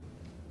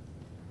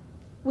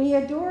We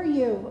adore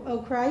you, O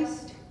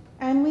Christ,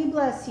 and we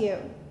bless you.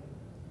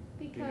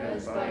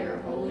 Because by your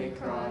holy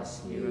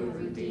cross you have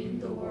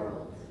redeemed the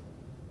world.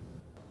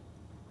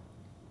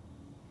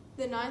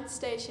 The ninth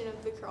station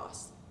of the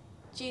cross.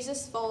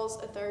 Jesus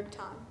falls a third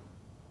time.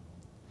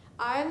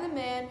 I am the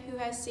man who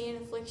has seen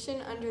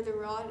affliction under the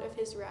rod of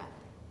his wrath.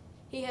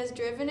 He has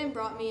driven and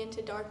brought me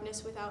into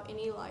darkness without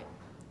any light.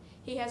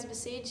 He has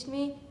besieged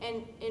me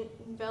and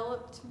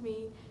enveloped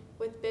me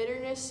with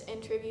bitterness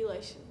and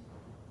tribulation.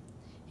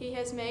 He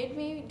has made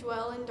me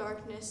dwell in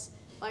darkness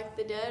like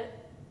the dead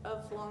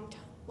of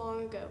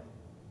long ago.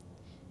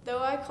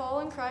 Though I call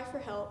and cry for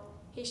help,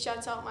 he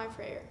shuts out my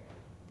prayer.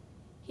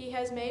 He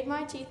has made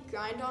my teeth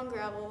grind on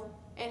gravel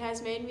and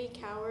has made me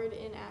cowered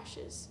in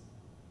ashes.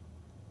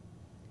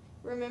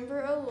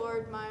 Remember, O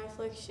Lord, my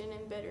affliction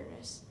and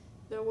bitterness,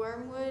 the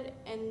wormwood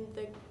and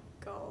the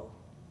gall.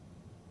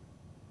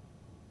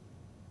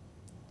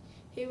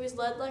 He was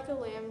led like a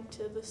lamb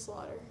to the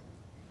slaughter.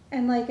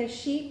 And like a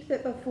sheep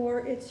that before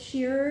its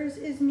shearers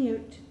is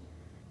mute,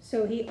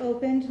 so he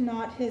opened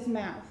not his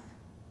mouth.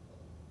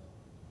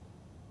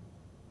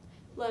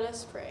 Let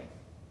us pray.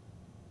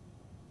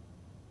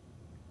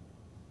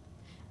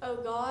 O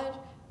God,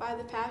 by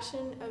the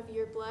passion of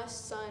your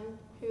blessed Son,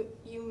 who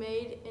you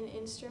made an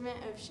instrument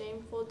of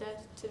shameful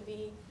death to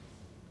be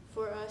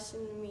for us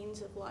in the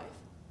means of life,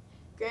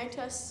 grant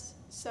us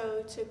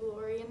so to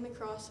glory in the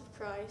cross of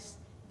Christ,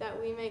 that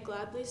we may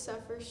gladly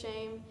suffer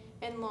shame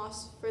and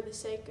loss for the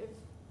sake of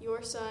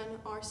your Son,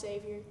 our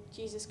Savior,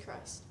 Jesus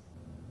Christ.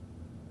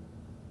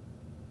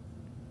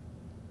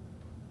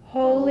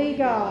 Holy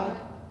God,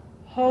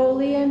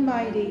 holy and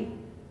mighty,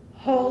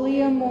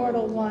 holy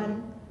immortal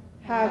one,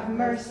 have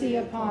mercy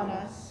upon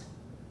us.